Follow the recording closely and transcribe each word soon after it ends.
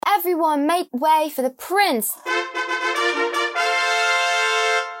Everyone, make way for the prince!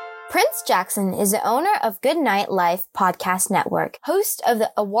 Prince Jackson is the owner of Good Night Life Podcast Network, host of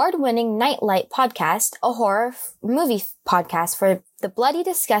the award-winning Nightlight Podcast, a horror movie podcast for the Bloody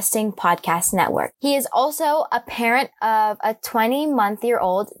Disgusting Podcast Network. He is also a parent of a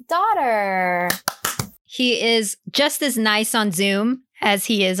 20-month-old daughter. He is just as nice on Zoom as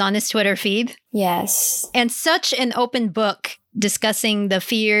he is on his Twitter feed. Yes. And such an open book discussing the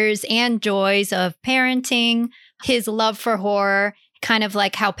fears and joys of parenting, his love for horror, kind of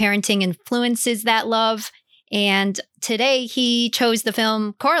like how parenting influences that love. And today he chose the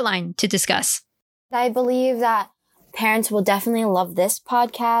film Coraline to discuss. I believe that parents will definitely love this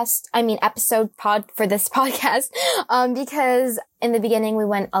podcast. Episode for this podcast. Because in the beginning we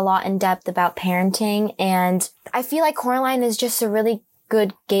went a lot in depth about parenting, and I feel like Coraline is just a really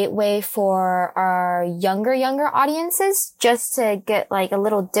good gateway for our younger audiences, just to get like a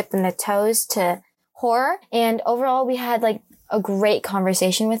little dip in the toes to horror. And overall we had like a great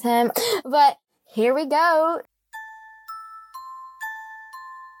conversation with him. But here we go.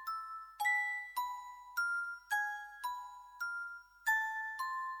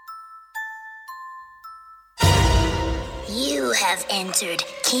 You have entered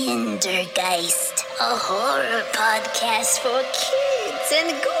Kindergeist, a horror podcast for kids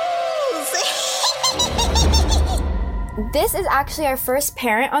and ghouls. This is actually our first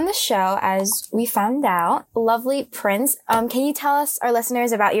parent on the show, as we found out. Lovely Prince. Can you tell us, our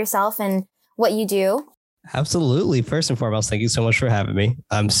listeners, about yourself and what you do? Absolutely. First and foremost, thank you so much for having me.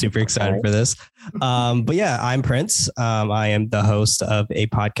 I'm super excited for this. But yeah, I'm Prince. I am the host of a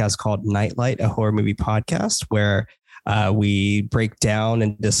podcast called Nightlight, a horror movie podcast, where we break down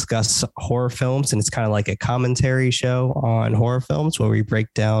and discuss horror films. And it's kind of like a commentary show on horror films where we break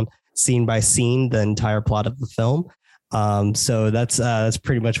down scene by scene the entire plot of the film. So that's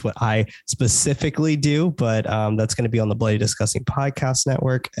pretty much what I specifically do, but that's going to be on the Bloody Disgusting Podcast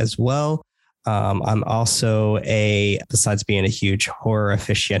Network as well. I'm also besides being a huge horror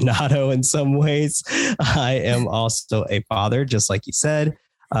aficionado in some ways, I am also a father, just like you said,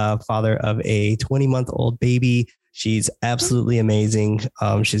 father of a 20-month-old baby. She's absolutely amazing.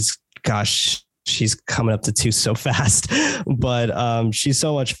 She's coming up to 2 so fast, but she's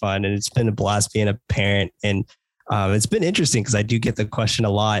so much fun, and it's been a blast being a parent. And it's been interesting because I do get the question a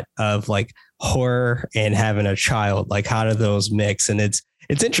lot of like horror and having a child, like how do those mix? And it's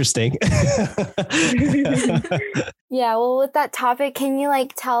interesting. Yeah, well, with that topic, can you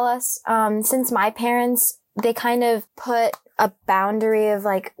like tell us, since my parents, they kind of put a boundary of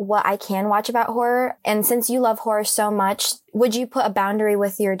like what I can watch about horror. And since you love horror so much, would you put a boundary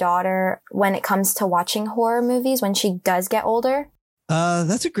with your daughter when it comes to watching horror movies when she does get older?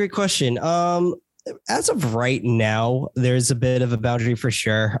 That's a great question. As of right now, there's a bit of a boundary for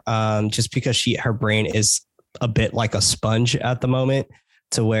sure. Just because her brain is a bit like a sponge at the moment,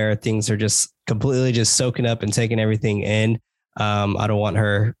 to where things are just completely just soaking up and taking everything in. I don't want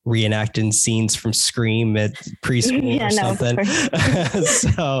her reenacting scenes from Scream at preschool or something.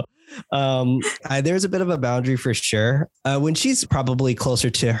 So there's a bit of a boundary for sure. When she's probably closer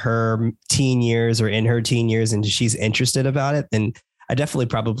to her teen years or in her teen years and she's interested about it, then I definitely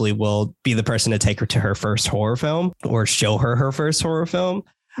probably will be the person to take her to her first horror film or show her first horror film.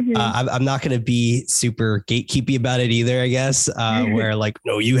 Mm-hmm. I'm not going to be super gatekeepy about it either, I guess, where like,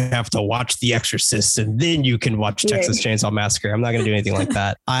 no, you have to watch The Exorcist and then you can watch Texas Chainsaw Massacre. I'm not going to do anything like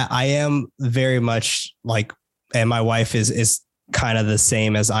that. I am very much like, and my wife is kind of the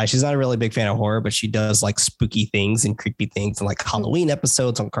same as She's not a really big fan of horror, but she does like spooky things and creepy things and like Halloween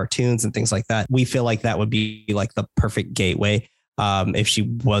episodes on cartoons and things like that. We feel like that would be like the perfect gateway. If she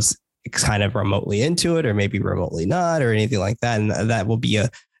was kind of remotely into it or maybe remotely not or anything like that. And that will be a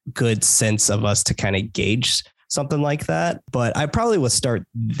good sense of us to kind of gauge something like that. But I probably would start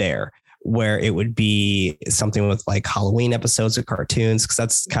there, where it would be something with like Halloween episodes of cartoons, because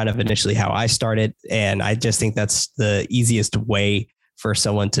that's kind of initially how I started. And I just think that's the easiest way for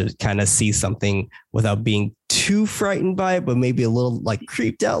someone to kind of see something without being too frightened by it, but maybe a little like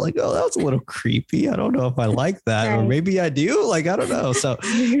creeped out, like, oh, that was a little creepy. I don't know if I like that, or maybe I do. Like, I don't know. So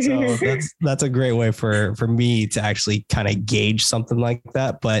that's a great way for me to actually kind of gauge something like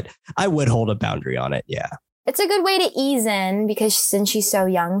that. But I would hold a boundary on it. Yeah. It's a good way to ease in, because since she's so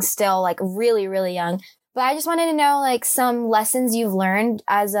young, still like really, really young. But I just wanted to know like some lessons you've learned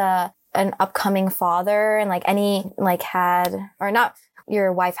as an upcoming father, and like any like had, or not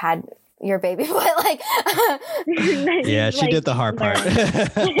your wife had your baby, but like yeah, she did the hard part.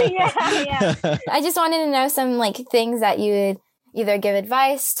 yeah. I just wanted to know some like things that you would either give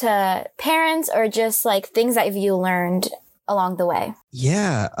advice to parents or just like things that you learned along the way?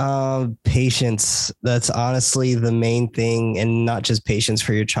 Yeah, patience. That's honestly the main thing, and not just patience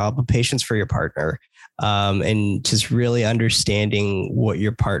for your child, but patience for your partner. And just really understanding what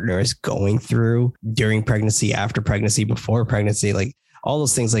your partner is going through during pregnancy, after pregnancy, before pregnancy, like all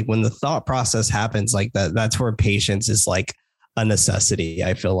those things. Like when the thought process happens like that, that's where patience is like a necessity.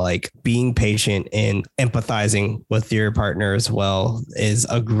 I feel like being patient and empathizing with your partner as well is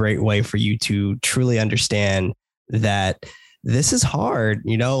a great way for you to truly understand that this is hard,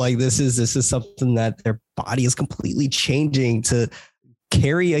 like this is something that their body is completely changing to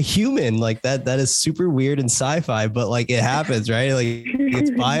carry a human. Like that is super weird in sci-fi, but like it happens, right? Like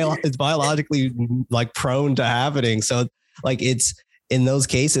it's biologically like prone to happening. So like it's in those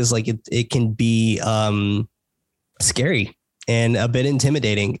cases, like it can be scary and a bit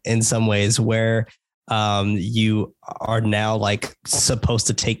intimidating in some ways, where you are now like supposed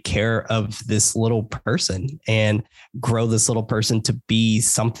to take care of this little person and grow this little person to be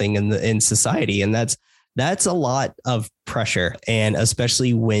something in society. And that's a lot of pressure. And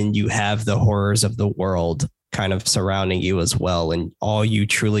especially when you have the horrors of the world kind of surrounding you as well. And all you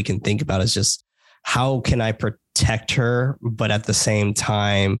truly can think about is just, how can I protect her, but at the same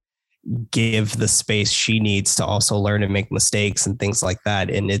time, give the space she needs to also learn and make mistakes and things like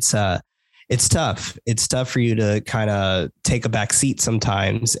that. And it's tough. It's tough for you to kind of take a back seat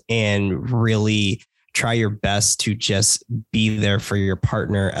sometimes and really try your best to just be there for your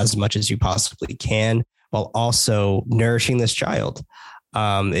partner as much as you possibly can, while also nourishing this child.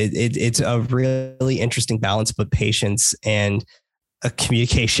 It's a really interesting balance, but patience and a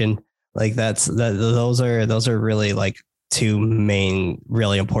communication, like those are really like two main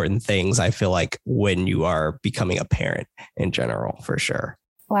really important things, I feel like, when you are becoming a parent in general, for sure.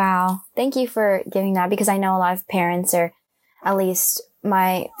 Wow. Thank you for giving that, because I know a lot of parents, or at least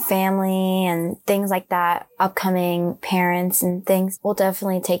my family and things like that, upcoming parents and things, will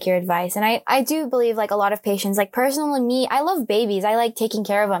definitely take your advice. And I do believe like a lot of patients, like personally me, I love babies. I like taking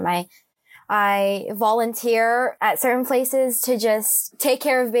care of them. I volunteer at certain places to just take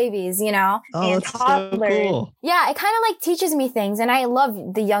care of babies, Oh, and that's toddlers. so cool. Yeah, it kind of like teaches me things, and I love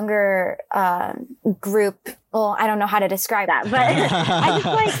the younger group. Well, I don't know how to describe that, but I just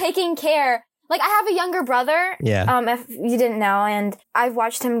like taking care. Like I have a younger brother. Yeah. If you didn't know, and I've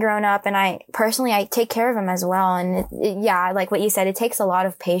watched him grown up, and I take care of him as well. And yeah, like what you said, it takes a lot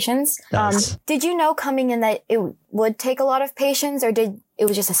of patience. Did you know coming in that it would take a lot of patience, or it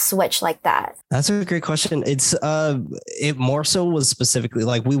was just a switch like that? That's a great question. It more so was specifically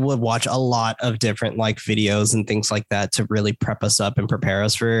like we would watch a lot of different like videos and things like that to really prep us up and prepare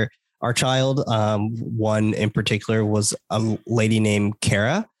us for our child. One in particular was a lady named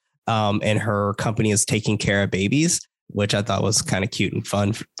Kara. And her company is Taking Care of Babies, which I thought was kind of cute and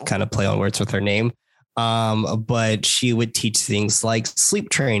fun, kind of play on words with her name. But she would teach things like sleep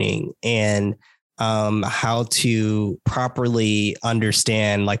training and how to properly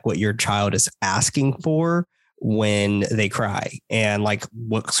understand like what your child is asking for when they cry, and like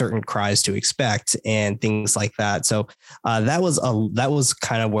what certain cries to expect and things like that. So that was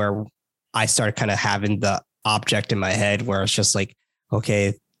kind of where I started kind of having the object in my head where it's just like,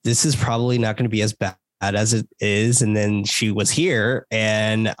 okay, this is probably not going to be as bad as it is. And then she was here,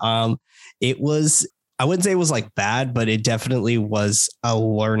 and it was, I wouldn't say it was like bad, but it definitely was a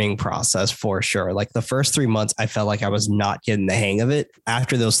learning process for sure. Like the first 3 months, I felt like I was not getting the hang of it.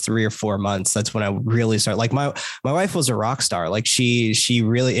 After those 3 or 4 months, that's when I really started. Like my wife was a rock star. Like she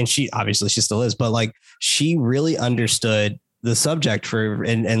really, and she obviously she still is, but like she really understood the subject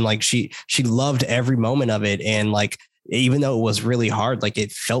and like she loved every moment of it. And like, even though it was really hard, like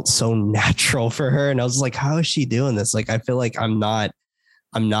it felt so natural for her. And I was like, how is she doing this? Like, I feel like I'm not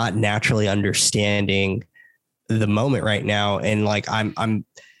naturally understanding the moment right now. And like,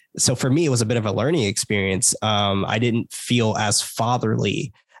 so for me, it was a bit of a learning experience. I didn't feel as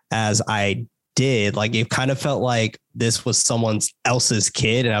fatherly as I did. Like, it kind of felt like this was someone else's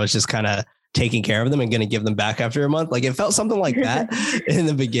kid, and I was just kind of taking care of them and going to give them back after a month. Like it felt something like that in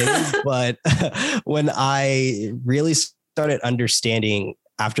the beginning. But when I really started understanding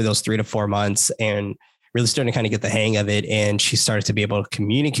after those 3 to 4 months and really starting to kind of get the hang of it, and she started to be able to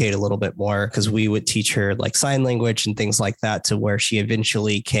communicate a little bit more, because we would teach her like sign language and things like that, to where she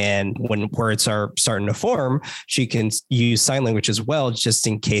eventually can, when words are starting to form, she can use sign language as well, just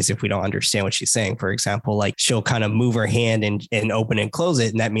in case if we don't understand what she's saying. For example, like she'll kind of move her hand and open and close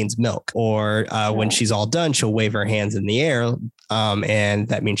it, and that means milk. Or when she's all done, she'll wave her hands in the air, and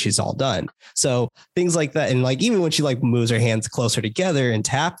that means she's all done. So things like that. And like, even when she like moves her hands closer together and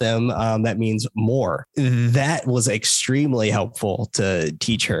tap them, that means more. That was extremely helpful to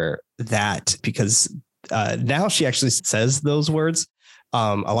teach her that, because now she actually says those words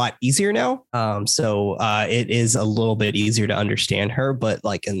a lot easier now. So it is a little bit easier to understand her, but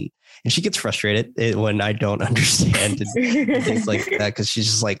like, and she gets frustrated when I don't understand and things like that, because she's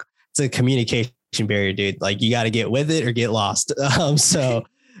just like, it's a communication barrier, dude. Like, you got to get with it or get lost. So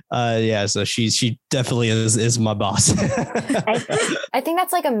she definitely is my boss. I think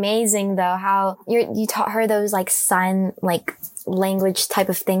that's like amazing though, how you taught her those like sign like language type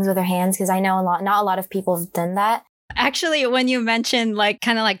of things with her hands, because I know not a lot of people have done that. Actually, when you mentioned like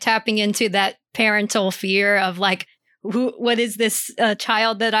kind of like tapping into that parental fear of like, what is this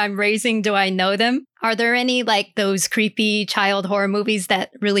child that I'm raising? Do I know them? Are there any like those creepy child horror movies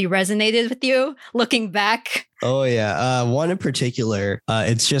that really resonated with you looking back? Oh, yeah. One in particular,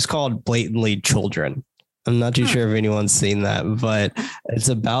 it's just called Blatantly Children. I'm not too sure if anyone's seen that, but it's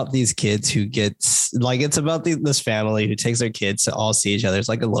about these kids who it's about this family who takes their kids to all see each other. It's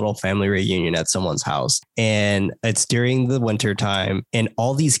like a little family reunion at someone's house. And it's during the winter time and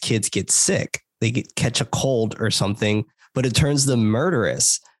all these kids get sick. They catch a cold or something, but it turns them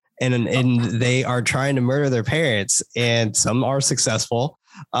murderous. And they are trying to murder their parents, and some are successful.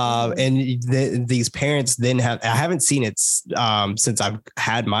 These parents then I haven't seen it since I've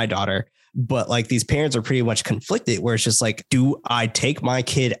had my daughter, but like these parents are pretty much conflicted, where it's just like, do I take my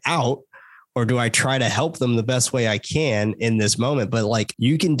kid out or do I try to help them the best way I can in this moment? But like,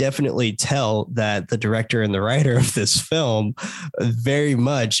 you can definitely tell that the director and the writer of this film very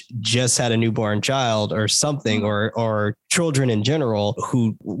much just had a newborn child or something, or children in general,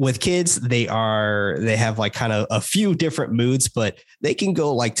 who with kids, they have like kind of a few different moods, but they can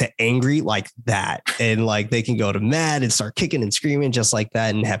go like to angry like that. And like, they can go to mad and start kicking and screaming just like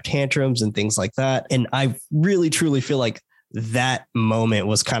that and have tantrums and things like that. And I really, truly feel like that moment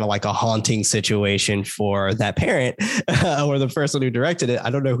was kind of like a haunting situation for that parent or the person who directed it. I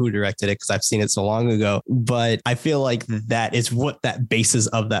don't know who directed it because I've seen it so long ago, but I feel like that is what that basis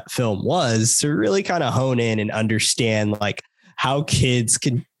of that film was, to really kind of hone in and understand like how kids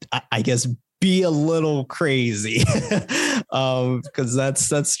can, I guess, be a little crazy. Because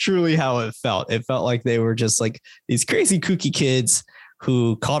that's truly how it felt. It felt like they were just like these crazy kooky kids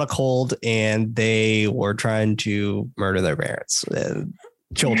who caught a cold and they were trying to murder their parents.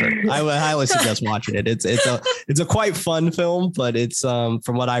 Children. I would highly suggest watching it. It's a quite fun film, but it's from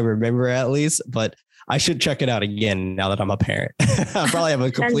what I remember at least. But I should check it out again now that I'm a parent. I probably have a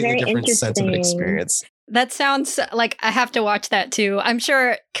completely different sense of an experience. That sounds like I have to watch that too. I'm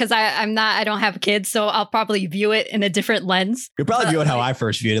sure, because I don't have kids, so I'll probably view it in a different lens. You'll probably view it how I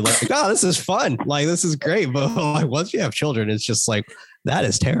first viewed it. Like, oh, this is fun. Like, this is great. But like, once you have children, it's just like, that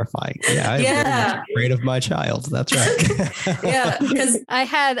is terrifying. Yeah. I'm afraid of my child. That's right. Yeah. Because I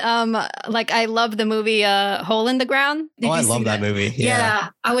had, I love the movie Hole in the Ground. I love that movie. Yeah.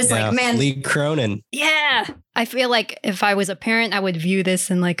 I was like, man. Lee Cronin. Yeah. I feel like if I was a parent, I would view this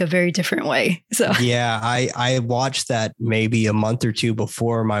in like a very different way. So yeah, I watched that maybe a month or two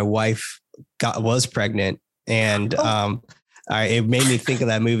before my wife was pregnant. And it made me think of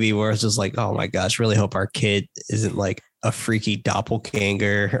that movie where it's just like, oh my gosh, really hope our kid isn't like a freaky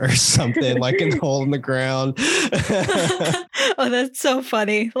doppelganger or something, like a hole in the ground. Oh, that's so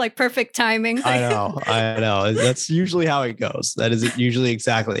funny. Like perfect timing. I know. That's usually how it goes. That is usually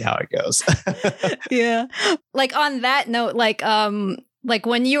exactly how it goes. Yeah. Like on that note, like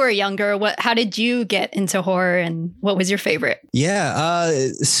when you were younger, how did you get into horror and what was your favorite? Yeah.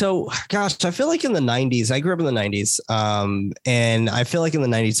 So gosh, I feel like in the 90s, I grew up in the 90s. And I feel like in the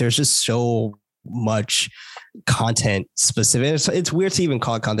 90s, there's just so much content specific. It's weird to even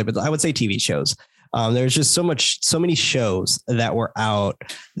call it content, but I would say TV shows. There's just so many shows that were out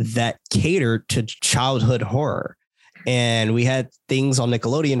that catered to childhood horror. And we had things on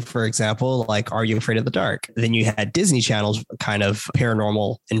Nickelodeon, for example, like Are You Afraid of the Dark? Then you had Disney Channel's kind of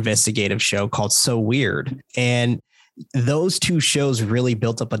paranormal investigative show called So Weird. And those two shows really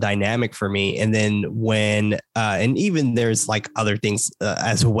built up a dynamic for me. And then and even there's like other things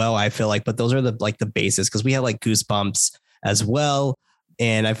as well, I feel like, but those are the basis, because we had like Goosebumps as well.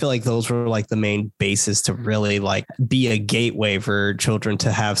 And I feel like those were like the main basis to really like be a gateway for children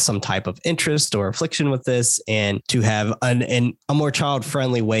to have some type of interest or affliction with this, and to have a more child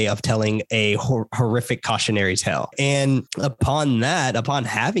friendly way of telling a horrific cautionary tale. And upon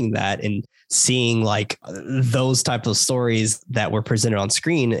having that and seeing like those types of stories that were presented on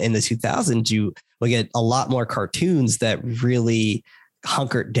screen in the 2000s, you will get a lot more cartoons that really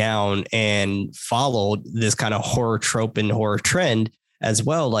hunkered down and followed this kind of horror trope and horror trend as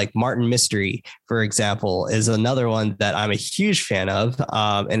well. Like Martin Mystery, for example, is another one that I'm a huge fan of.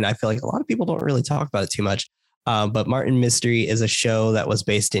 And I feel like a lot of people don't really talk about it too much. But Martin Mystery is a show that was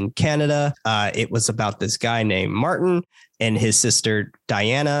based in Canada. It was about this guy named Martin and his sister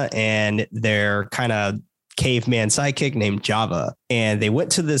Diana and their kind of caveman sidekick named Java. And they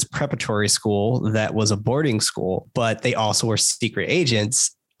went to this preparatory school that was a boarding school, but they also were secret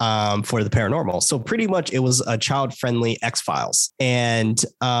agents for the paranormal. So pretty much it was a child-friendly X-Files. And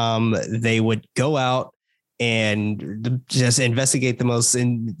they would go out and just investigate the most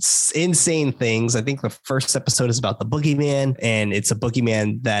insane things. I think the first episode is about the boogeyman, and it's a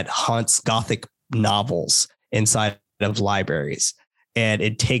boogeyman that haunts Gothic novels inside of libraries. And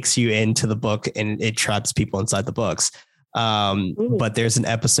it takes you into the book and it traps people inside the books. But there's an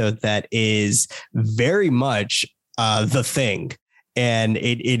episode that is very much The Thing. And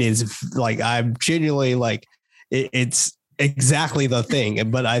it is like, I'm genuinely like, it's exactly The Thing.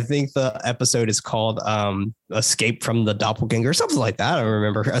 But I think the episode is called Escape from the Doppelganger, something like that. I don't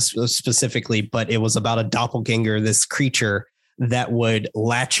remember specifically, but it was about a doppelganger, this creature that would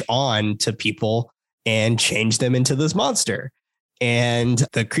latch on to people and change them into this monster. And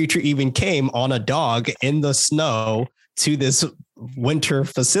the creature even came on a dog in the snow to this winter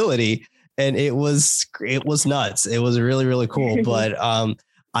facility. And it was nuts. It was really, really cool. But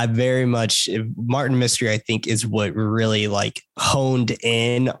I very much, Martin Mystery, I think, is what really like honed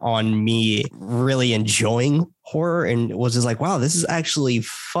in on me really enjoying horror, and was just like, wow, this is actually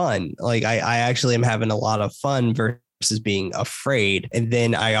fun. Like I actually am having a lot of fun versus being afraid. And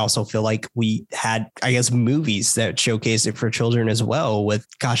then I also feel like we had, I guess, movies that showcase it for children as well with,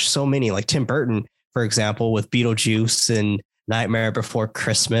 gosh, so many, like Tim Burton, for example, with Beetlejuice and Nightmare Before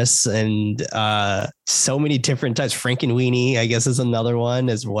Christmas, and so many different types. Frankenweenie, I guess, is another one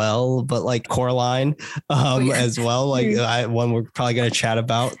as well, but like Coraline as well, like one we're probably going to chat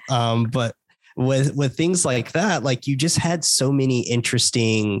about. But with things like that, like you just had so many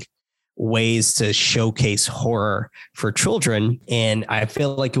interesting ways to showcase horror for children. And I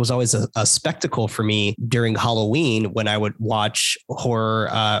feel like it was always a spectacle for me during Halloween when I would watch horror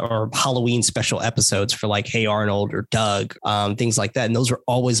or Halloween special episodes for like Hey Arnold or Doug, things like that. And those were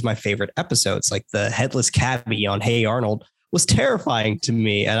always my favorite episodes. Like the headless cabbie on Hey Arnold was terrifying to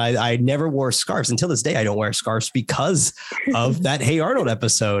me. And I never wore scarves. Until this day, I don't wear scarves because of that Hey Arnold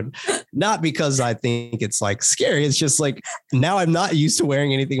episode. Not because I think it's like scary. It's just like now I'm not used to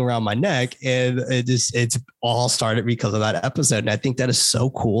wearing anything around my neck. And it's all started because of that episode. And I think that is so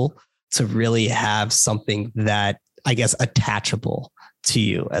cool to really have something that, I guess, attachable to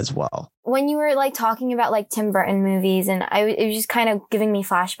you as well. When you were like talking about like Tim Burton movies, and it was just kind of giving me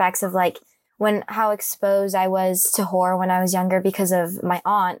flashbacks of like how exposed I was to horror when I was younger because of my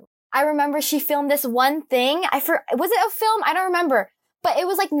aunt. I remember she filmed this one thing. Was it a film? I don't remember. But it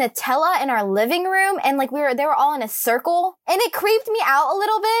was like Nutella in our living room, and like they were all in a circle, and it creeped me out a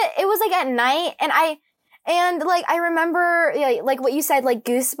little bit. It was like at night, and I remember like what you said, like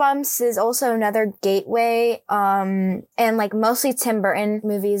Goosebumps is also another gateway. And like mostly Tim Burton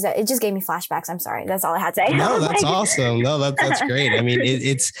movies, it just gave me flashbacks. I'm sorry. That's all I had to say. No, that's awesome. No, that's great. I mean,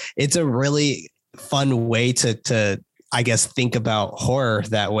 it's a really fun way to, I guess, think about horror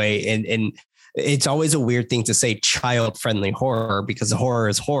that way. And it's always a weird thing to say child-friendly horror, because horror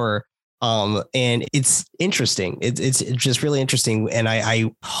is horror. And it's interesting. It's just really interesting. And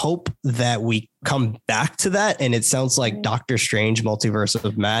I hope that we come back to that. And it sounds like Doctor Strange Multiverse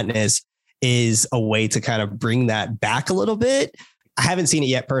of Madness is a way to kind of bring that back a little bit. I haven't seen it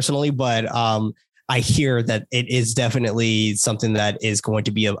yet personally, but I hear that it is definitely something that is going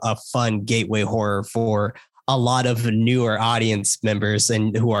to be a fun gateway horror for a lot of newer audience members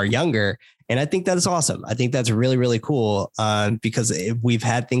and who are younger. And I think that is awesome. I think that's really, really cool because we've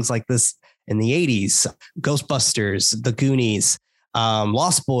had things like this in the 80s, Ghostbusters, The Goonies,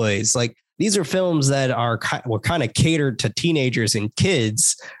 Lost Boys. Like these are films that were kind of catered to teenagers and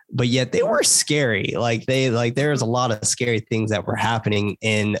kids, but yet they were scary. There's a lot of scary things that were happening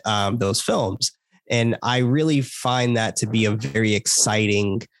in those films. And I really find that to be a very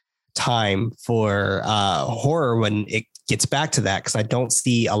exciting time for horror when it gets back to that, because I don't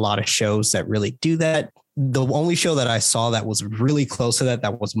see a lot of shows that really do that. The only show that I saw that was really close to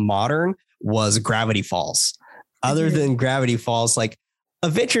that was modern was Gravity Falls. Other than Gravity Falls, like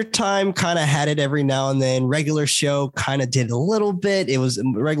Adventure Time kind of had it every now and then. Regular Show kind of did a little bit.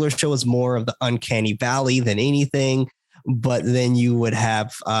 Regular Show was more of the uncanny valley than anything. But then you would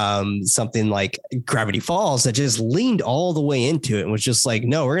have something like Gravity Falls that just leaned all the way into it and was just like,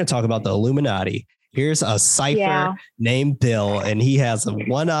 no, we're going to talk about the Illuminati. Here's a cipher named Bill, and he has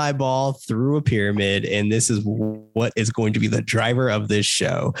one eyeball through a pyramid, and this is what is going to be the driver of this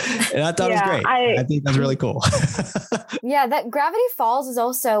show. And I thought it was great. I think that's really cool. Yeah, that Gravity Falls is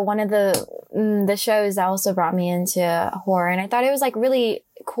also one of the the shows that also brought me into horror. And I thought it was like really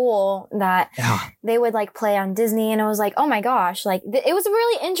cool that they would like play on Disney, and it was like, oh my gosh, like it was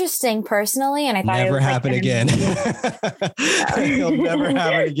really interesting personally. And I thought never it would happen again. It'll never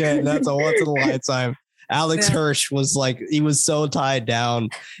happen again. That's a once in a lifetime. Alex Hirsch was like, he was so tied down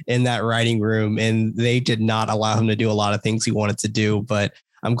in that writing room, and they did not allow him to do a lot of things he wanted to do, but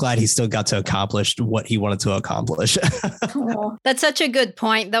I'm glad he still got to accomplish what he wanted to accomplish. That's such a good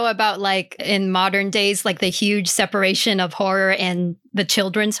point, though, about like in modern days, like the huge separation of horror and the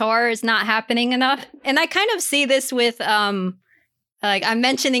children's horror is not happening enough. And I kind of see this with, like I'm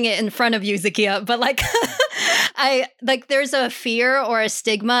mentioning it in front of you, Zakia, but like there's a fear or a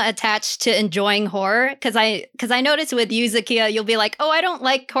stigma attached to enjoying horror. Cause I notice with you, Zakia, you'll be like, oh, I don't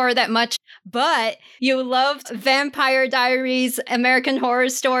like horror that much, but you loved Vampire Diaries, American Horror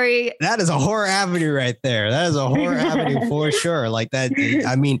Story. That is a horror avenue right there. That is a horror avenue for sure. Like that.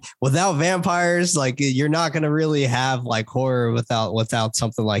 I mean, without vampires, like you're not going to really have like horror without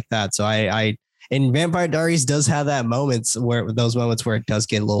something like that. So and Vampire Diaries does have those moments where it does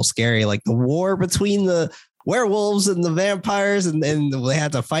get a little scary, like the war between the werewolves and the vampires, and they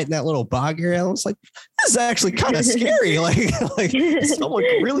had to fight in that little bog area. I was like, this is actually kind of scary. like someone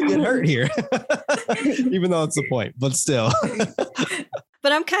could really get hurt here, even though it's the point, but still.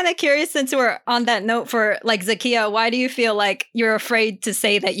 But I'm kind of curious, since we're on that note, for like Zakia, why do you feel like you're afraid to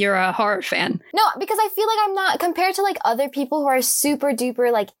say that you're a horror fan? No, because I feel like I'm not, compared to like other people who are super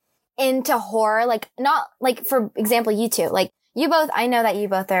duper like into horror, like not like, for example, you two, like you both, I know that you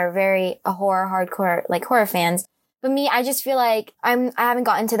both are very hardcore like horror fans, but me, I just feel like I haven't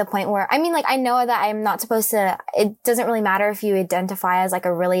gotten to the point where, I mean, like I know that I'm not supposed to, it doesn't really matter if you identify as like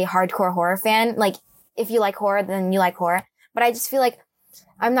a really hardcore horror fan. Like if you like horror, then you like horror, but I just feel like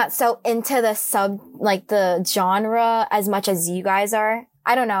I'm not so into the genre as much as you guys are.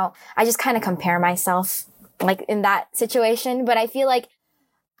 I don't know. I just kind of compare myself like in that situation, but I feel like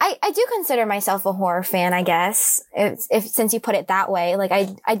I do consider myself a horror fan, I guess, if since you put it that way. Like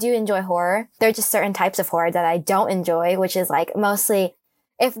I do enjoy horror. There are just certain types of horror that I don't enjoy, which is like mostly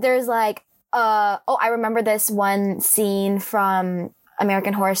if there's like, I remember this one scene from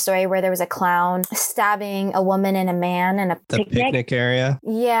American Horror Story where there was a clown stabbing a woman and a man in a picnic area.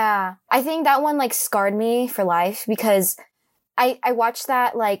 Yeah. I think that one like scarred me for life because I watched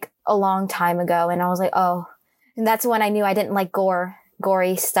that like a long time ago, and I was like, oh, and that's when I knew I didn't like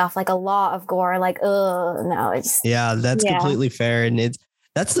gory stuff, like a lot of gore, like, oh no, it's that's completely fair. And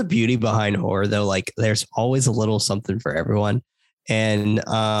that's the beauty behind horror though. Like there's always a little something for everyone. And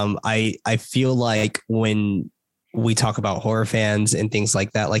I feel like when we talk about horror fans and things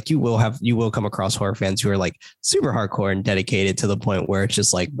like that, like you will come across horror fans who are like super hardcore and dedicated to the point where it's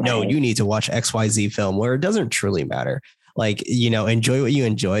just like, no, you need to watch XYZ film, where it doesn't truly matter. Like, you know, enjoy what you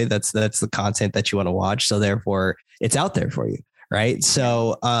enjoy. That's the content that you want to watch. So therefore it's out there for you. Right.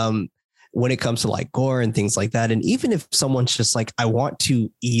 So when it comes to like gore and things like that, and even if someone's just like, I want to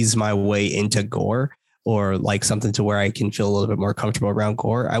ease my way into gore, or like something to where I can feel a little bit more comfortable around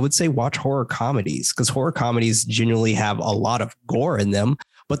gore, I would say watch horror comedies, because horror comedies genuinely have a lot of gore in them,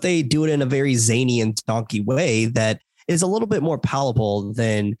 but they do it in a very zany and donkey way that is a little bit more palatable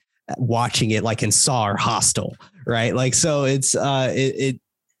than watching it like in Saw or Hostel. Right. Like, so it's it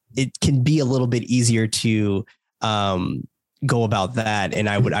can be a little bit easier to go about that. And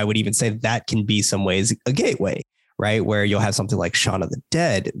I would even say that can be some ways a gateway, right? Where you'll have something like Shaun of the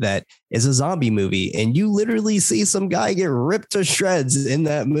Dead that is a zombie movie, and you literally see some guy get ripped to shreds in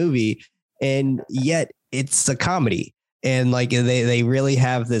that movie, and yet it's a comedy. And like they really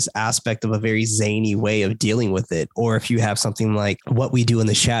have this aspect of a very zany way of dealing with it. Or if you have something like What We Do in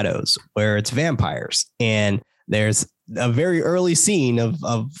the Shadows, where it's vampires, and there's a very early scene of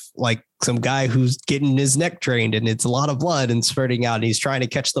like some guy who's getting his neck drained, and it's a lot of blood and spurting out, and he's trying to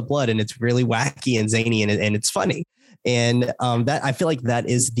catch the blood, and it's really wacky and zany, and it's funny. And that, I feel like that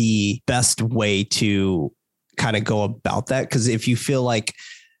is the best way to kind of go about that. Because if you feel like,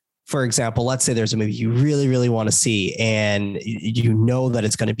 for example, let's say there's a movie you really, really want to see, and you know that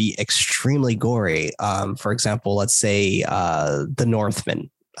it's going to be extremely gory. For example, let's say The Northman.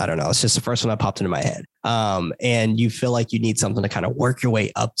 I don't know. It's just the first one that popped into my head. And you feel like you need something to kind of work your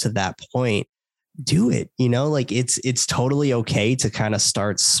way up to that point. Do it. You know, like it's totally okay to kind of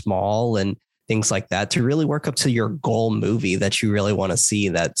start small and things like that to really work up to your goal movie that you really want to see.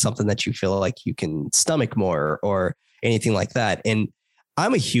 That's something that you feel like you can stomach more or anything like that. And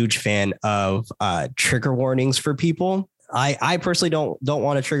I'm a huge fan of trigger warnings for people. I personally don't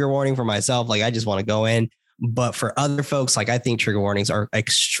want a trigger warning for myself. Like I just want to go in. But for other folks, like I think trigger warnings are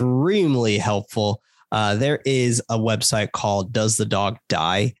extremely helpful. There is a website called Does the Dog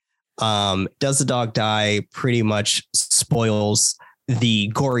Die? Does the Dog Die pretty much spoils the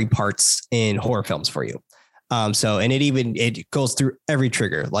gory parts in horror films for you. And it goes through every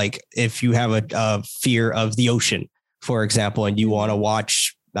trigger. Like if you have a fear of the ocean, for example, and you want to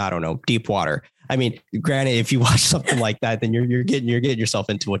watch, I don't know, Deep Water. I mean, granted, if you watch something like that, then you're getting yourself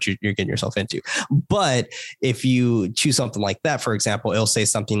into what you're getting yourself into. But if you choose something like that, for example, it'll say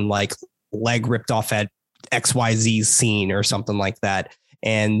something like leg ripped off at XYZ scene or something like that.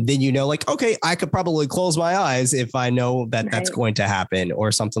 And then, like, okay, I could probably close my eyes if I know that that's going to happen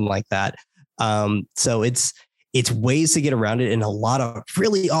or something like that. So it's ways to get around it. And a lot of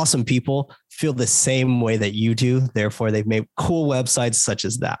really awesome people feel the same way that you do. Therefore, they've made cool websites such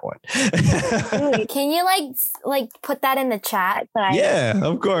as that one. Can you like put that in the chat? Yeah,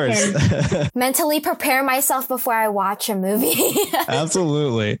 of course. Mentally prepare myself before I watch a movie.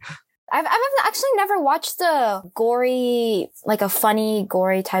 Absolutely. I've actually never watched a gory, like a funny,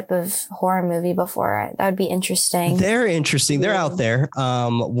 gory type of horror movie before. That would be interesting. They're interesting. They're out there.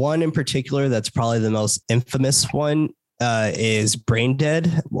 One in particular that's probably the most infamous one is Brain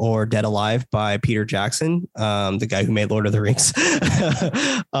Dead or Dead Alive by Peter Jackson, the guy who made Lord of the Rings.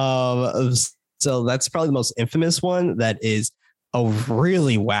 So that's probably the most infamous one. That is a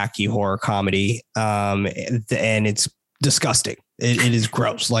really wacky horror comedy, and it's disgusting. It is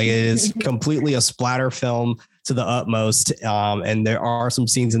gross. Like it is completely a splatter film to the utmost. And there are some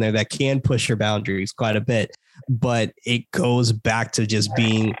scenes in there that can push your boundaries quite a bit, but it goes back to just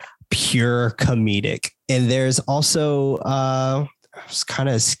being pure comedic. And there's also, it's kind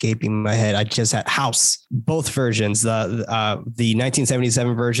of escaping my head. I just had House, both versions, the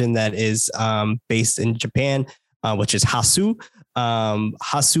 1977 version that is based in Japan, which is Hasu.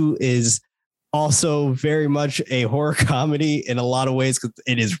 Hasu is also very much a horror comedy in a lot of ways because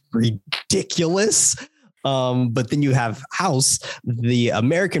it is ridiculous. But then you have House, the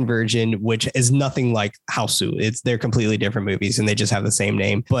American version, which is nothing like Hausu. They're completely different movies and they just have the same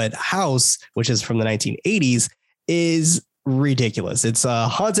name. But House, which is from the 1980s, is ridiculous. It's a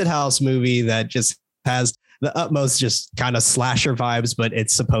haunted house movie that just has the utmost just kind of slasher vibes, but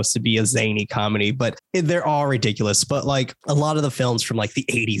it's supposed to be a zany comedy, but they're all ridiculous. But like a lot of the films from like the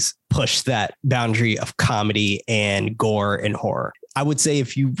 80s push that boundary of comedy and gore and horror. I would say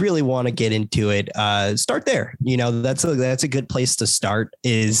if you really want to get into it, start there. That's a good place to start,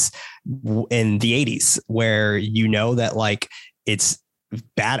 is in the 80s, where that like it's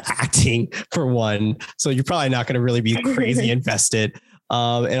bad acting for one. So you're probably not going to really be crazy invested.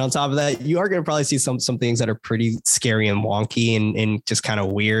 And on top of that, you are going to probably see some things that are pretty scary and wonky and just kind of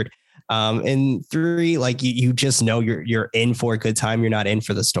weird. And 3, like you just know you're in for a good time. You're not in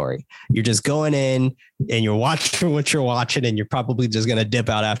for the story. You're just going in and you're watching what you're watching, and you're probably just going to dip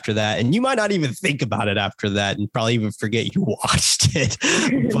out after that. And you might not even think about it after that, and probably even forget you watched it.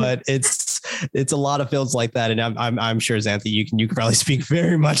 But it's a lot of films like that, and I'm sure Xanthi, you can probably speak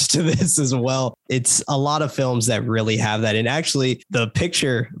very much to this as well. It's a lot of films that really have that. And actually, the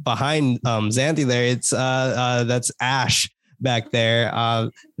picture behind Xanthi there, it's that's Ash back there.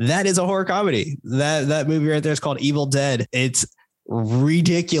 That is a horror comedy. That movie right there is called Evil Dead. It's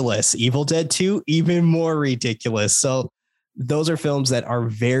ridiculous. Evil Dead 2, even more ridiculous. So those are films that are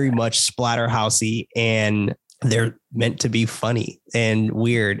very much splatterhousey, and they're meant to be funny and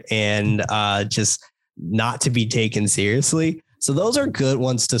weird and just not to be taken seriously. So those are good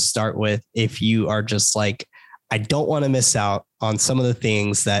ones to start with if you are just like, I don't want to miss out on some of the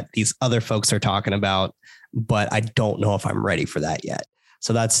things that these other folks are talking about, but I don't know if I'm ready for that yet.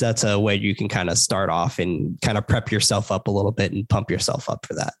 So that's a way you can kind of start off and kind of prep yourself up a little bit and pump yourself up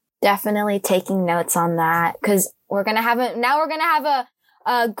for that. Definitely taking notes on that, because we're going to have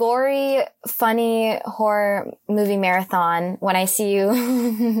a gory, funny horror movie marathon when I see you,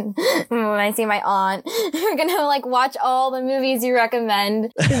 when I see my aunt. We're going to like watch all the movies you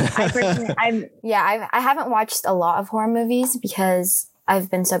recommend. I haven't watched a lot of horror movies because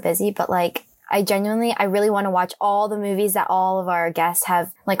I've been so busy, but like, I really want to watch all the movies that all of our guests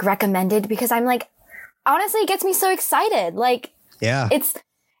have like recommended, because I'm like, honestly, it gets me so excited. Like, yeah,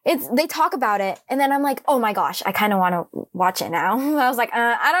 they talk about it and then I'm like, oh my gosh, I kind of want to watch it now. I was like,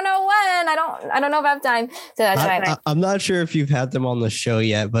 I don't know when, I don't know if I have time. So that's why I'm not sure if you've had them on the show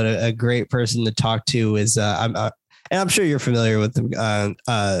yet, but a great person to talk to is, and I'm sure you're familiar with them,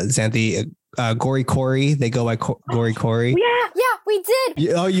 Xanthi, Gory Corey. They go by Gory Corey. Yeah, we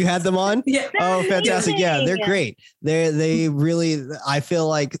did. Oh, you had them on? Yeah. Oh, fantastic. Yeah, they're great. They really, I feel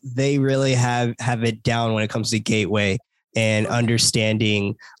like they really have it down when it comes to Gateway and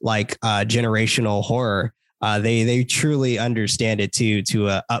understanding like generational horror. They truly understand it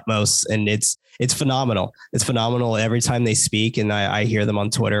to utmost, and it's phenomenal. It's phenomenal every time they speak, and I hear them on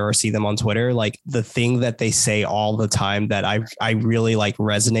Twitter or see them on Twitter. Like the thing that they say all the time that I really like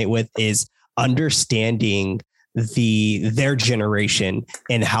resonate with is understanding their generation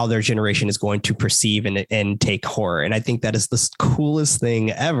and how their generation is going to perceive and take horror. And I think that is the coolest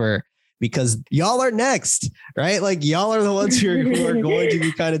thing ever, because y'all are next, right? Like y'all are the ones who are going to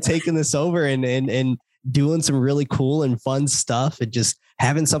be kind of taking this over and doing some really cool and fun stuff and just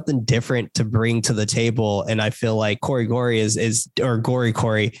having something different to bring to the table. And I feel like Gory Corey is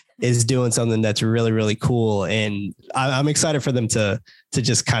doing something that's really, really cool. And I'm excited for them to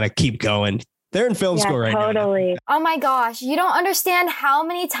just kind of keep going. They're in film school right now. Totally. Oh my gosh. You don't understand how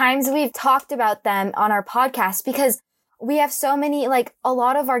many times we've talked about them on our podcast, because we have so many, like a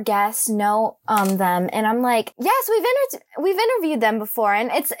lot of our guests know them. And I'm like, yes, we've interviewed them before,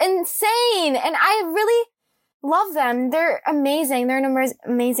 and it's insane. And I really love them. They're amazing. They're an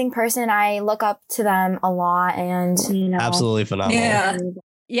amazing person. I look up to them a lot, and absolutely phenomenal.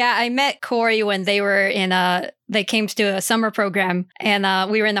 Yeah, I met Corey when they were they came to a summer program, and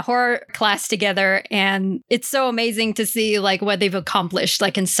we were in the horror class together, and it's so amazing to see like what they've accomplished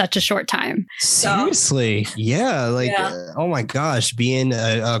like in such a short time. Seriously. Yeah. Oh my gosh, being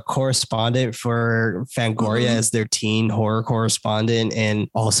a correspondent for Fangoria as their teen horror correspondent, and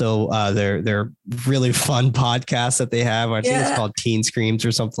also their really fun podcast that they have. I think it's called Teen Screams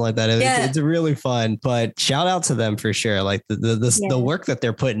or something like that. It's really fun, but shout out to them for sure. Like the work that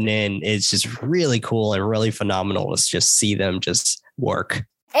they're putting in is just really cool and really phenomenal to just see them just work.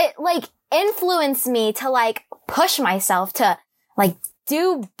 It like influenced me to like push myself to like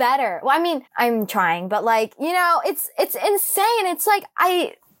do better. Well, I mean, I'm trying, but like, it's insane. It's like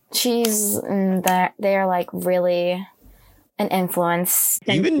they're like really an influence.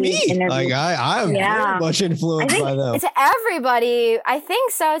 Even me. Like I'm very much influenced by them. To everybody. I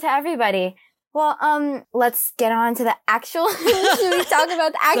think so, to everybody. Well, let's get on to the actual, should we talk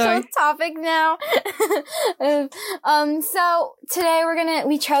about the actual topic now? So today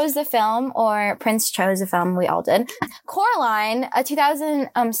we chose the film, or Prince chose the film, we all did. Coraline, a 2000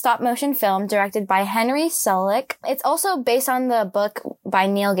 stop motion film directed by Henry Selick. It's also based on the book by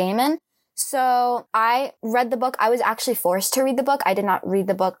Neil Gaiman. So I read the book. I was actually forced to read the book. I did not read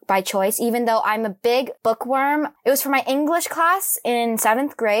the book by choice, even though I'm a big bookworm. It was for my English class in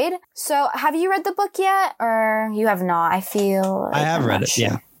 7th grade. So have you read the book yet? Or you have not? I have read it.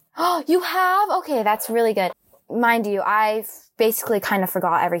 Yeah. Oh, you have? Okay. That's really good. Mind you, I've basically kind of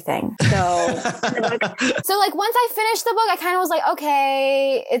forgot everything. So, like once I finished the book, I kind of was like,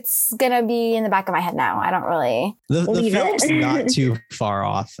 okay, it's gonna be in the back of my head now. I don't really. The film's not too far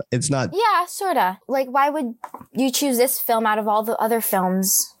off. It's not. Yeah, sorta. Like, why would you choose this film out of all the other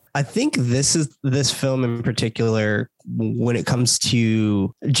films? I think this film in particular, when it comes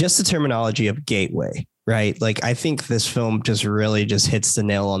to just the terminology of gateway, right? Like, I think this film just really just hits the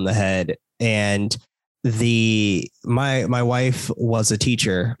nail on the head. And my wife was a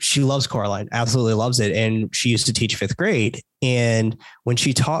teacher. She loves Coraline, absolutely loves it. And she used to teach 5th grade. And when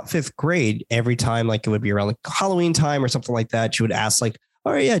she taught 5th grade, every time, like it would be around like Halloween time or something like that, she would ask like,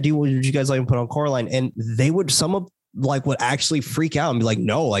 all right, yeah, would you guys like to put on Coraline? And would actually freak out and be like,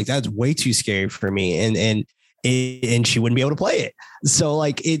 no, like that's way too scary for me. And she wouldn't be able to play it. So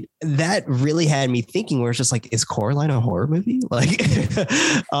like that really had me thinking, where it's just like, is Coraline a horror movie? Like,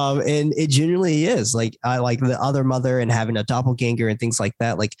 and it genuinely is. Like, I like the other mother and having a doppelganger and things like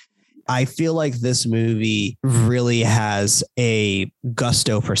that. Like, I feel like this movie really has a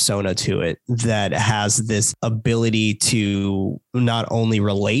gusto persona to it that has this ability to not only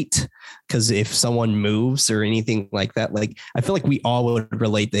relate, because if someone moves or anything like that, like I feel like we all would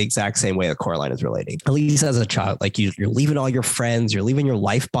relate the exact same way that Coraline is relating. At least as a child, like you're leaving all your friends, you're leaving your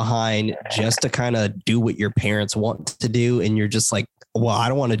life behind just to kind of do what your parents want to do. And you're just like, well, I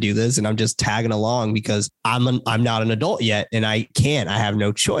don't want to do this. And I'm just tagging along because I'm not an adult yet. And I have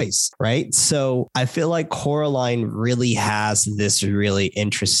no choice. Right. So I feel like Coraline really has this really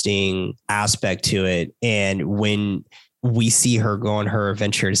interesting aspect to it. And when we see her go on her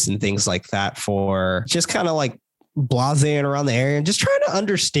adventures and things like that, for just kind of like blasing around the area and just trying to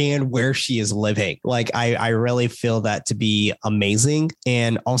understand where she is living. Like, I really feel that to be amazing.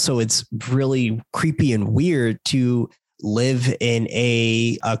 And also it's really creepy and weird to live in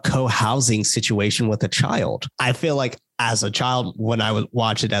a co-housing situation with a child. I feel like as a child, when I would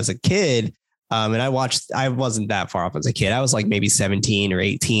watch it as a kid, and I wasn't that far off as a kid. I was like maybe 17 or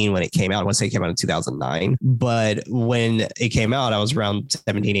 18 when it came out. I want to say it came out in 2009. But when it came out, I was around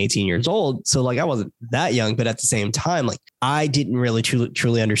 17, 18 years old. So like I wasn't that young, but at the same time, like I didn't really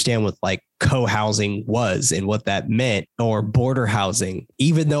truly understand what like co-housing was and what that meant, or border housing,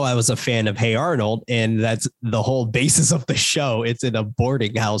 even though I was a fan of Hey Arnold, and that's the whole basis of the show. It's in a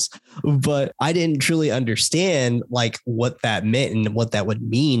boarding house, but I didn't truly understand like what that meant and what that would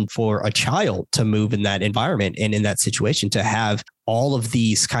mean for a child to move in that environment and in that situation, to have all of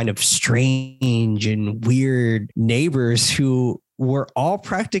these kind of strange and weird neighbors who were all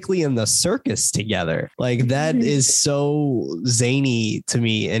practically in the circus together. Like that is so zany to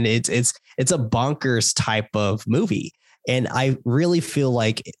me. And it's a bonkers type of movie. And I really feel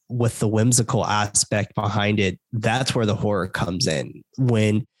like with the whimsical aspect behind it, that's where the horror comes in.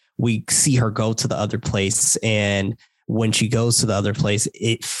 When we see her go to the other place, and when she goes to the other place,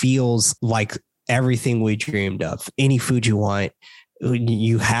 it feels like everything we dreamed of. Any food you want.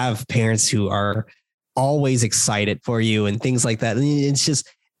 You have parents who are always excited for you and things like that. And it's just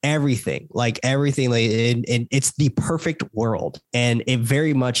everything, and it's the perfect world. And it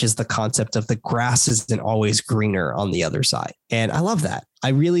very much is the concept of the grass isn't always greener on the other side. And I love that. I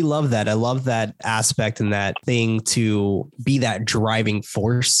really love that. I love that aspect and that thing to be that driving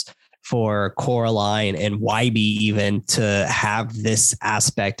force for Coraline and Wybie, even to have this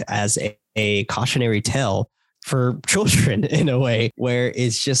aspect as a cautionary tale for children in a way where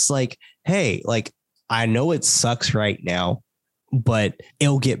it's just like, hey, like, I know it sucks right now, but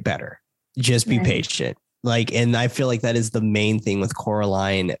it'll get better. Just be patient. Like, and I feel like that is the main thing with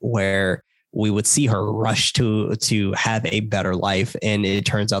Coraline, where we would see her rush to have a better life. And it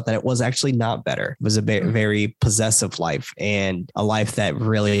turns out that it was actually not better. It was a very possessive life, and a life that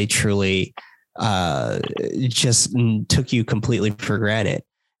really, truly just took you completely for granted.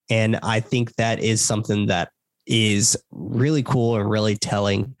 And I think that is something that is really cool and really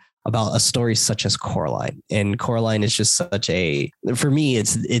telling about a story such as Coraline. And Coraline is just for me,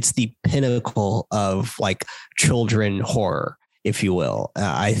 it's the pinnacle of like children horror, if you will.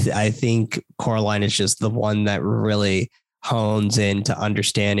 I think Coraline is just the one that really hones in to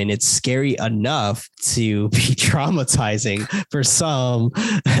understand, and it's scary enough to be traumatizing for some,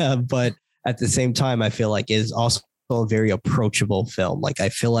 but at the same time, I feel like it is also a very approachable film. Like, I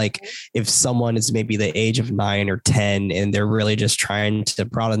feel like if someone is maybe the age of 9 or 10 and they're really just trying to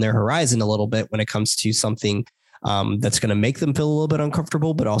broaden their horizon a little bit when it comes to something that's going to make them feel a little bit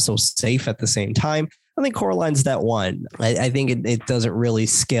uncomfortable, but also safe at the same time, I think Coraline's that one. I think it doesn't really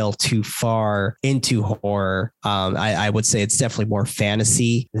scale too far into horror. I would say it's definitely more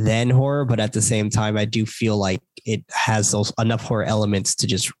fantasy than horror, but at the same time, I do feel like it has those enough horror elements to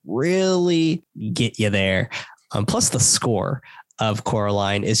just really get you there. Plus the score of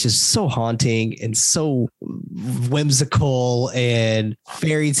Coraline is just so haunting and so whimsical and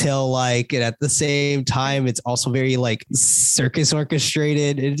fairy tale like, and at the same time, it's also very like circus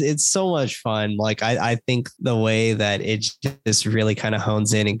orchestrated. It's so much fun. Like, I think the way that it just really kind of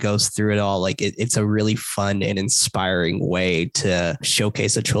hones in and goes through it all, like it's a really fun and inspiring way to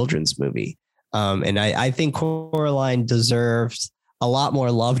showcase a children's movie. And I think Coraline deserves a lot more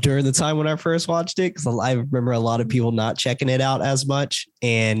love during the time when I first watched it, because I remember a lot of people not checking it out as much.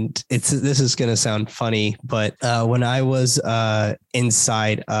 And this is going to sound funny, but when I was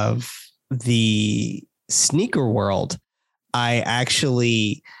inside of the sneaker world, I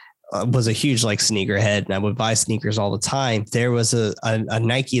actually was a huge like sneakerhead, and I would buy sneakers all the time. There was a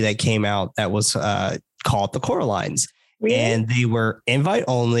Nike that came out that was called the Coralines. Really? And they were invite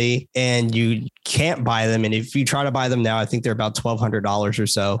only, and you can't buy them. And if you try to buy them now, I think they're about $1,200 or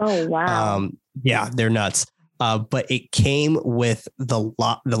so. Oh, wow. Yeah, they're nuts. But it came with the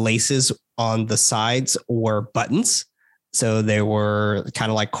laces on the sides were buttons. So they were kind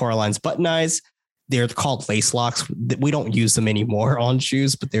of like Coraline's button eyes. They're called lace locks. We don't use them anymore on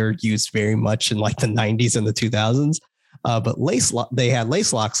shoes, but they're used very much in like the 90s and the 2000s. But they had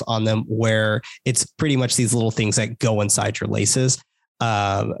lace locks on them, where it's pretty much these little things that go inside your laces.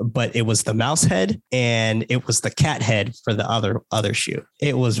 But it was the mouse head and it was the cat head for the other shoe.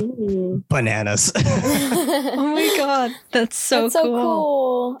 It was bananas. Oh my God. That's so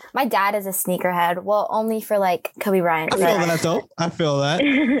cool. My dad is a sneakerhead. Well, only for like Kobe Bryant. I feel that though. I feel that.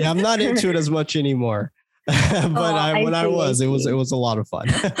 Yeah, I'm not into it as much anymore. But when I was, it was a lot of fun.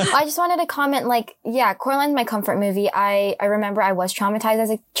 I just wanted to comment, like, yeah, Coraline's my comfort movie. I remember I was traumatized as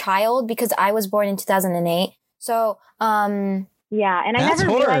a child because I was born in 2008. So, yeah, and I never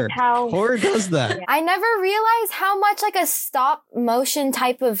realized how horror does that. I never realized how much like a stop motion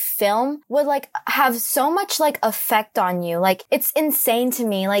type of film would like have so much like effect on you. Like, it's insane to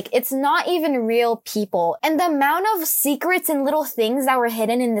me. Like, it's not even real people. And the amount of secrets and little things that were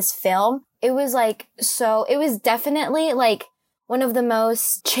hidden in this film, it was like, so it was definitely like one of the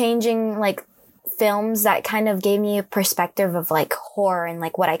most changing like films that kind of gave me a perspective of like horror and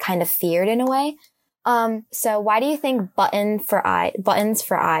like what I kind of feared in a way. So why do you think buttons for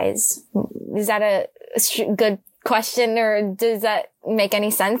eyes? Is that a good question, or does that make any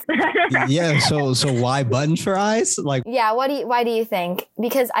sense? Yeah. So why buttons for eyes? Like, yeah. Why do you think?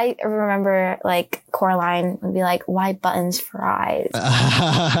 Because I remember like Coraline would be like, why buttons for eyes?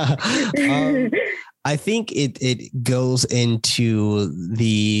 I think it goes into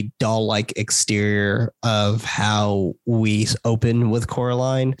the doll-like exterior of how we open with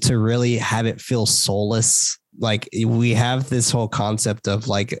Coraline to really have it feel soulless. Like we have this whole concept of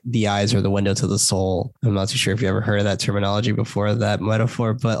like the eyes are the window to the soul. I'm not too sure if you ever heard of that terminology before, that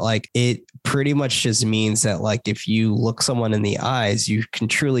metaphor, but like it pretty much just means that like if you look someone in the eyes, you can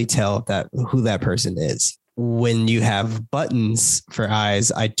truly tell who that person is. When you have buttons for eyes,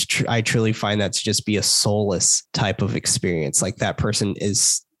 I truly find that to just be a soulless type of experience. Like that person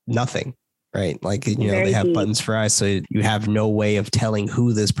is nothing, right? Like, you know, they have buttons for eyes, so you have no way of telling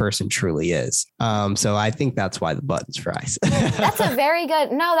who this person truly is. So I think that's why the buttons for eyes. That's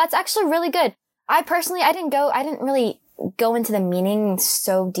that's actually really good. I didn't really go into the meaning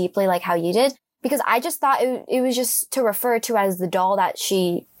so deeply like how you did, because I just thought it was just to refer to as the doll that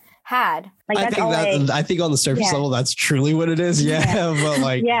she had. Like, I think on the surface level, that's truly what it is. Yeah. But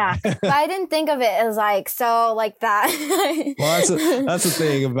like, but I didn't think of it as like, so like that. Well, that's the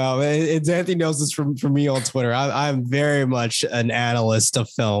thing about it. Anthony knows this from me on Twitter. I'm very much an analyst of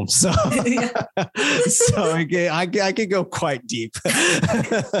film. So, so I can go quite deep.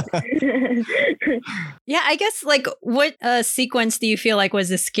 Yeah. I guess like what sequence do you feel like was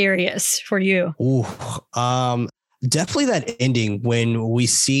the scariest for you? Ooh, definitely that ending when we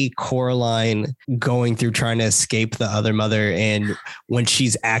see Coraline going through trying to escape the other mother, and when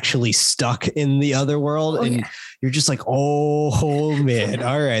she's actually stuck in the other world, and you're just like, oh man,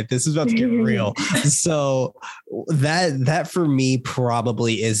 all right, this is about to get real. So that for me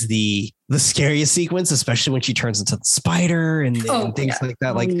probably is the scariest sequence, especially when she turns into the spider and things like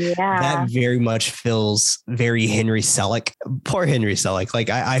that. Like that very much feels very Henry Selick. Poor Henry Selick. Like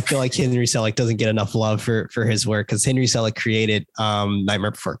I feel like Henry Selick doesn't get enough love for his work, because Henry Selick created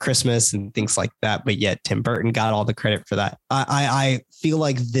Nightmare Before Christmas and things like that. But yet Tim Burton got all the credit for that. I feel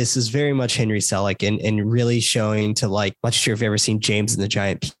like this is very much Henry Selick and really showing to like, not sure if you've ever seen James and the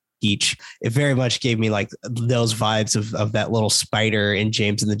Giant Peach. It very much gave me like those vibes of that little spider in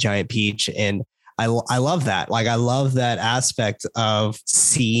James and the Giant Peach. And I love that. Like, I love that aspect of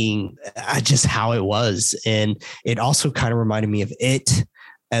seeing just how it was. And it also kind of reminded me of It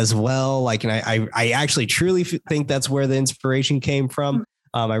as well. Like, and I actually truly think that's where the inspiration came from.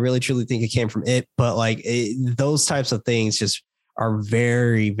 I really truly think it came from It, but like those types of things just are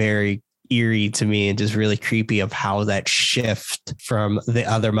very, very eerie to me, and just really creepy of how that shift from the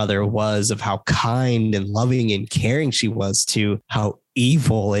other mother was, of how kind and loving and caring she was, to how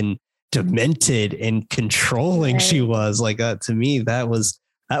evil and demented and controlling she was. Like to me, that was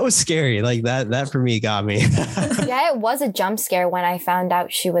scary. Like that for me got me. Yeah, it was a jump scare when I found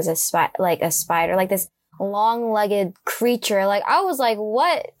out she was a spider, like this long-legged creature. Like I was like,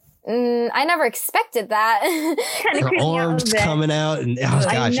 what? I never expected that. Her arms coming out, and oh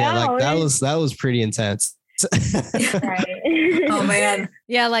gosh, like that was pretty intense. Right. Oh man.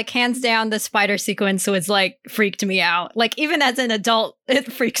 Yeah, like hands down, the spider sequence was like freaked me out. Like even as an adult,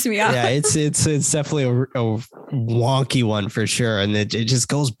 it freaks me out. Yeah, it's definitely a wonky one for sure, and it just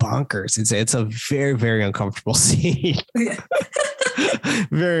goes bonkers. It's a very, very uncomfortable scene.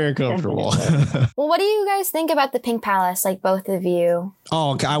 Very uncomfortable. Well, what do you guys think about the Pink Palace? Like both of you.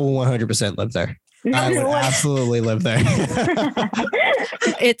 Oh, I will 100% live there. I would absolutely live there.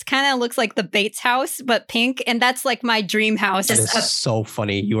 It kind of looks like the Bates house, but pink. And that's like my dream house. That is so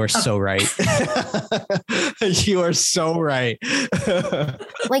funny. You are so right. You are so right.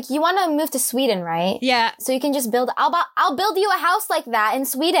 Like you want to move to Sweden, right? Yeah. So you can just I'll build you a house like that in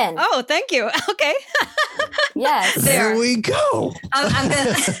Sweden. Oh, thank you. Okay. Yes. There we go.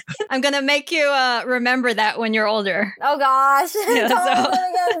 I'm gonna make you remember that when you're older. Oh gosh. Yeah, Don't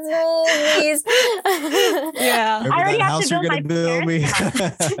against me, please. Yeah. I already have house to you're build gonna build me.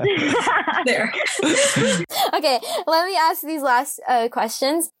 There. Okay, let me ask these last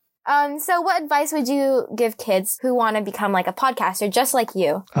questions. So what advice would you give kids who want to become like a podcaster just like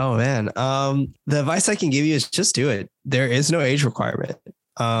you? Oh man. The advice I can give you is just do it. There is no age requirement.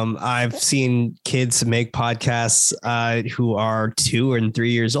 I've seen kids make podcasts who are 2 and 3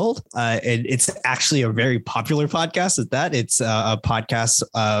 years old. And it's actually a very popular podcast at that. It's a podcast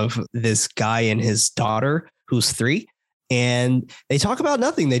of this guy and his daughter who's 3, and they talk about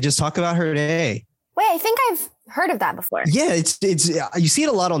nothing. They just talk about her day. Wait, I think I've heard of that before. Yeah, it's you see it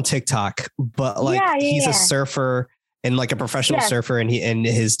a lot on TikTok, but like he's a surfer and like a professional surfer, and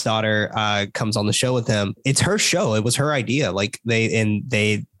his daughter comes on the show with him. It's her show. It was her idea. Like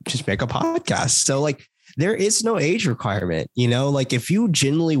they just make a podcast. So like there is no age requirement, you know, like if you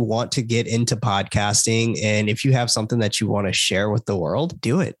genuinely want to get into podcasting and if you have something that you want to share with the world,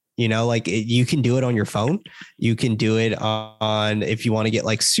 do it. You know, like you can do it on your phone. You can do it on if you want to get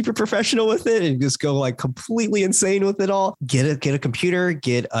like super professional with it and just go like completely insane with it all. Get a computer,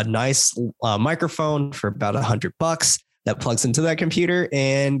 get a nice microphone for about $100 that plugs into that computer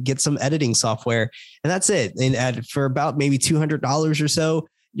and get some editing software. And that's it. And for about maybe $200 or so,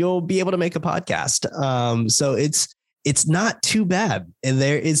 you'll be able to make a podcast. So it's not too bad. And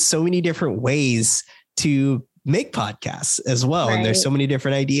there is so many different ways to make podcasts as well. Right. And there's so many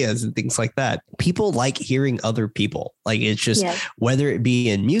different ideas and things like that. People like hearing other people. Like it's just whether it be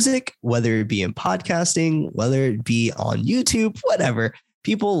in music, whether it be in podcasting, whether it be on YouTube, whatever,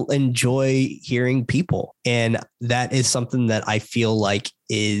 people enjoy hearing people. And that is something that I feel like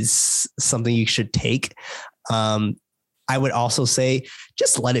is something you should take. I would also say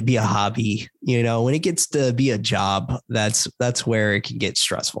just let it be a hobby. You know, when it gets to be a job, that's where it can get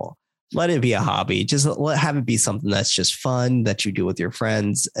stressful. Let it be a hobby. Just have it be something that's just fun that you do with your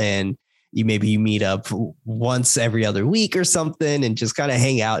friends, and you meet up once every other week or something and just kind of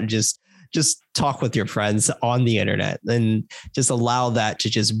hang out and just talk with your friends on the internet, and just allow that to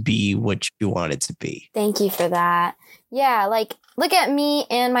just be what you want it to be. Thank you for that. Yeah. Like look at me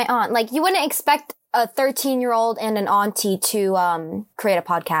and my aunt. Like you wouldn't expect a 13-year-old and an auntie to create a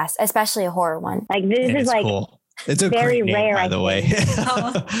podcast, especially a horror one. Like this is like cool. It's a very great name, rare, by the way.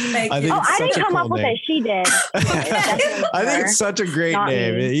 I didn't come up with it. She did. I think it's such a great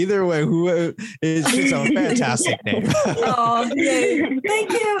name. Me. Either way, it's just a fantastic name. Oh, yay.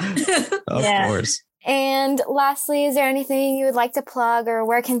 Thank you. Of course. And lastly, is there anything you would like to plug, or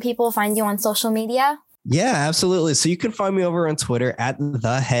where can people find you on social media? Yeah, absolutely. So you can find me over on Twitter at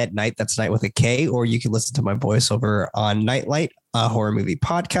The Head Night. That's Night with a K. Or you can listen to my voice over on Nightlight, a horror movie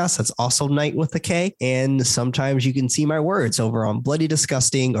podcast. That's also Night with a K. And sometimes you can see my words over on Bloody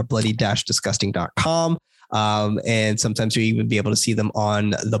Disgusting or bloody-disgusting.com. And sometimes you'll even be able to see them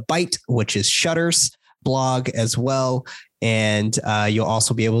on The Bite, which is Shudder's blog as well. And you'll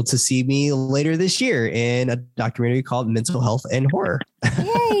also be able to see me later this year in a documentary called Mental Health and Horror.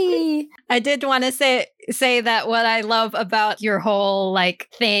 Yay! I did want to say that what I love about your whole like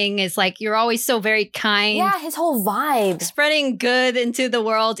thing is like you're always so very kind. Yeah, his whole vibe. Spreading good into the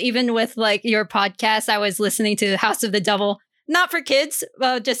world, even with like your podcast. I was listening to House of the Devil. Not for kids,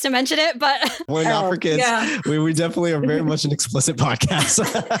 just to mention it, but we're not for kids. Yeah. We definitely are very much an explicit podcast.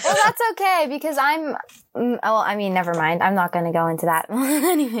 Well, that's okay because never mind. I'm not going to go into that.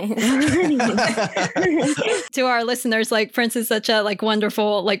 Anyways. To our listeners, like Prince is such a like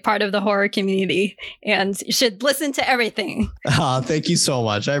wonderful like part of the horror community, and you should listen to everything. Oh, thank you so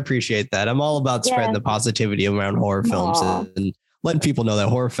much. I appreciate that. I'm all about spreading the positivity around horror films and letting people know that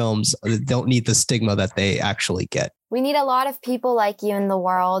horror films don't need the stigma that they actually get. We need a lot of people like you in the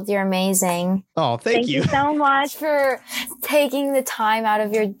world. You're amazing. Oh, thank you so much for taking the time out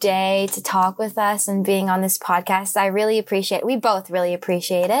of your day to talk with us and being on this podcast. I really appreciate it. We both really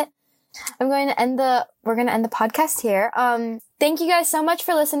appreciate it. We're going to end the podcast here. Thank you guys so much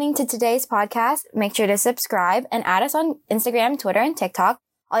for listening to today's podcast. Make sure to subscribe and add us on Instagram, Twitter, and TikTok.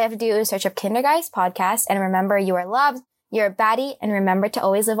 All you have to do is search up Kindergeist Podcast, and remember, you are loved, you're a baddie, and remember to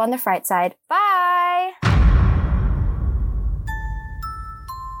always live on the fright side. Bye!